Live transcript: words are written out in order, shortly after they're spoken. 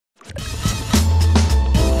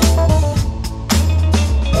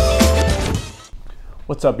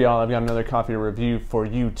What's up, y'all? I've got another coffee review for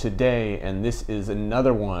you today, and this is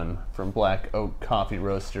another one from Black Oak Coffee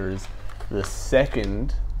Roasters, the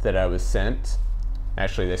second that I was sent.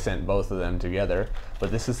 Actually, they sent both of them together,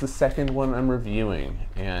 but this is the second one I'm reviewing,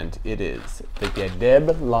 and it is the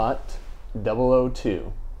Gedeb Lot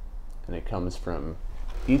 002, and it comes from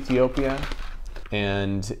Ethiopia,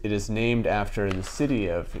 and it is named after the city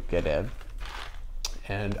of Gedeb.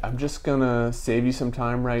 And I'm just gonna save you some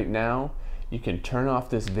time right now. You can turn off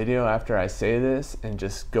this video after I say this and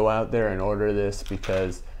just go out there and order this,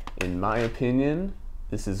 because in my opinion,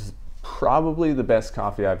 this is probably the best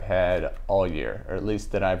coffee I've had all year, or at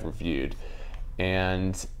least that I've reviewed.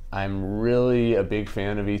 And I'm really a big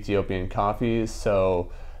fan of Ethiopian coffees,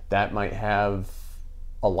 so that might have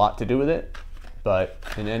a lot to do with it. But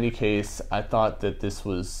in any case, I thought that this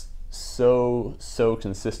was so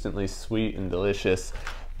consistently sweet and delicious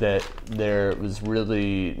that there was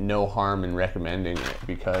really no harm in recommending it,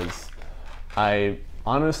 because I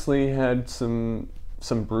honestly had some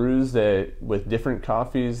brews that with different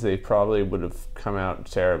coffees they probably would have come out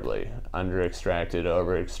terribly, under extracted,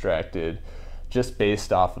 over extracted, just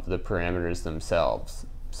based off of the parameters themselves.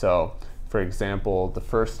 So for example, the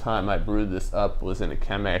first time I brewed this up was in a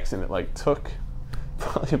Chemex, and it took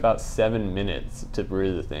probably about 7 minutes to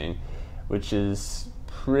brew the thing, which is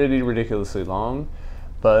pretty ridiculously long.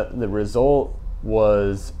 But the result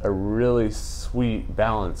was a really sweet,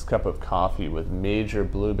 balanced cup of coffee with major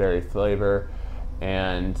blueberry flavor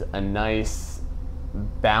and a nice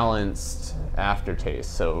balanced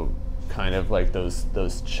aftertaste. So kind of like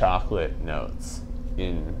those chocolate notes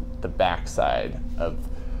in the backside of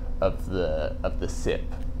the sip.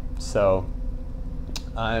 So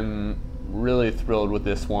I'm really thrilled with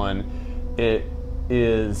this one. It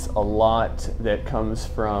is a lot that comes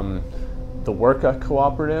from the Worka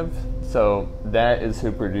Cooperative. So that is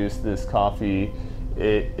who produced this coffee.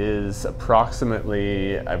 It is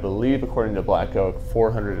approximately, I believe, according to Black Oak,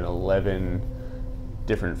 411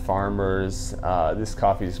 different farmers. This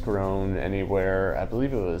coffee is grown anywhere, I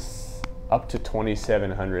believe it was up to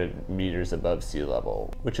 2,700 meters above sea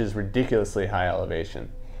level, which is ridiculously high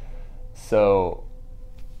elevation. So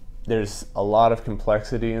there's a lot of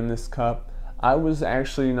complexity in this cup. I was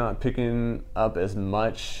actually not picking up as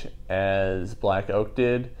much as Black Oak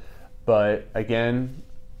did, but again,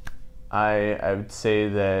 I would say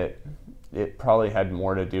that it probably had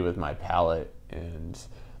more to do with my palate and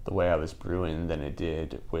the way I was brewing than it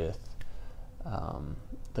did with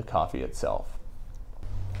the coffee itself.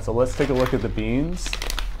 So let's take a look at the beans.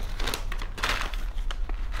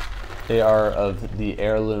 They are of the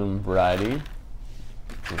Heirloom variety.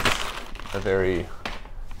 It's a very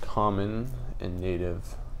common and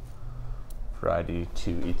native variety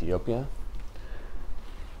to Ethiopia.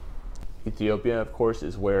 Ethiopia, of course,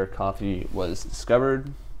 is where coffee was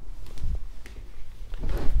discovered.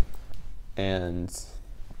 And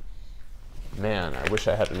man, I wish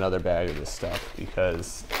I had another bag of this stuff,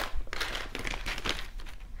 because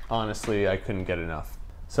honestly, I couldn't get enough.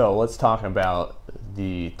 So let's talk about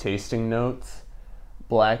the tasting notes.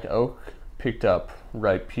 Black Oak picked up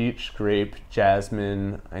ripe peach, grape,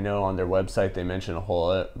 jasmine. I know on their website they mention a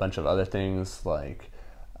whole bunch of other things like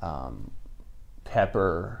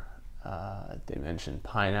pepper, they mentioned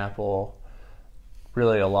pineapple.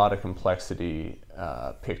 Really a lot of complexity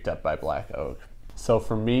picked up by Black Oak. So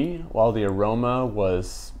for me, while the aroma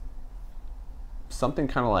was something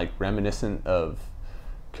kind of like reminiscent of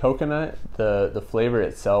coconut, the flavor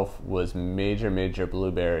itself was major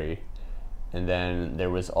blueberry. And then there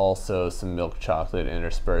was also some milk chocolate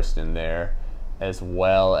interspersed in there, as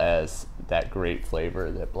well as that grape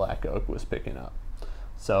flavor that Black Oak was picking up.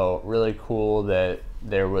 So really cool that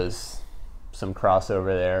there was some crossover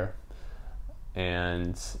there.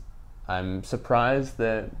 And I'm surprised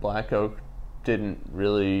that Black Oak didn't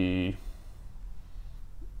really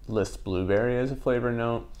list blueberry as a flavor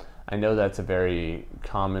note. I know that's a very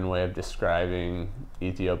common way of describing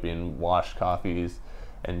Ethiopian washed coffees,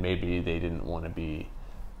 and maybe they didn't want to be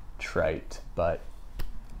trite, but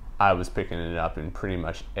I was picking it up in pretty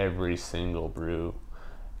much every single brew,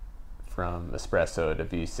 from espresso to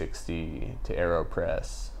V60 to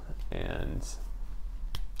AeroPress. And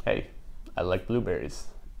hey, I like blueberries,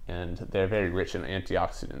 and they're very rich in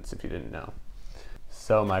antioxidants, if you didn't know.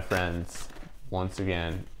 So my friends, once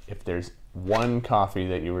again, if there's one coffee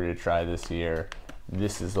that you were to try this year,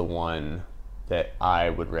 this is the one that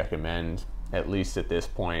I would recommend. At least at this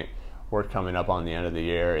point. We're coming up on the end of the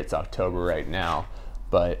year. It's October right now,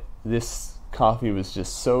 but this coffee was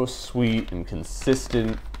just so sweet and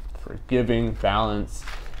consistent, forgiving, balanced.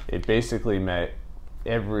 It basically met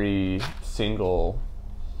every single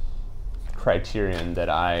criterion that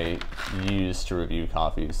I use to review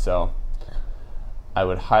coffees. So I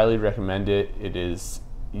would highly recommend it. It is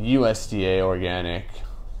USDA organic,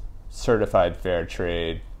 certified fair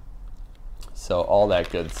trade, so all that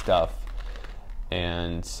good stuff.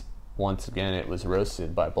 And once again, it was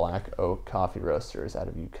roasted by Black Oak Coffee Roasters out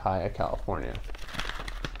of Ukiah, California.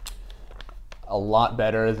 A lot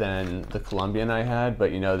better than the Colombian I had,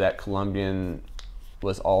 but you know, that Colombian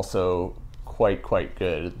was also quite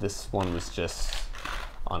good. This one was just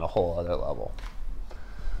on a whole other level.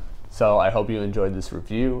 So I hope you enjoyed this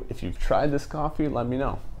review. If you've tried this coffee, let me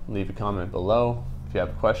know. Leave a comment below. If you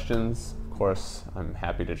have questions, of course, I'm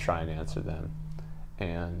happy to try and answer them.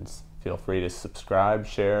 And feel free to subscribe,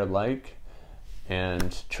 share, like,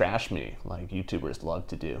 and trash me like YouTubers love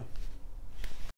to do.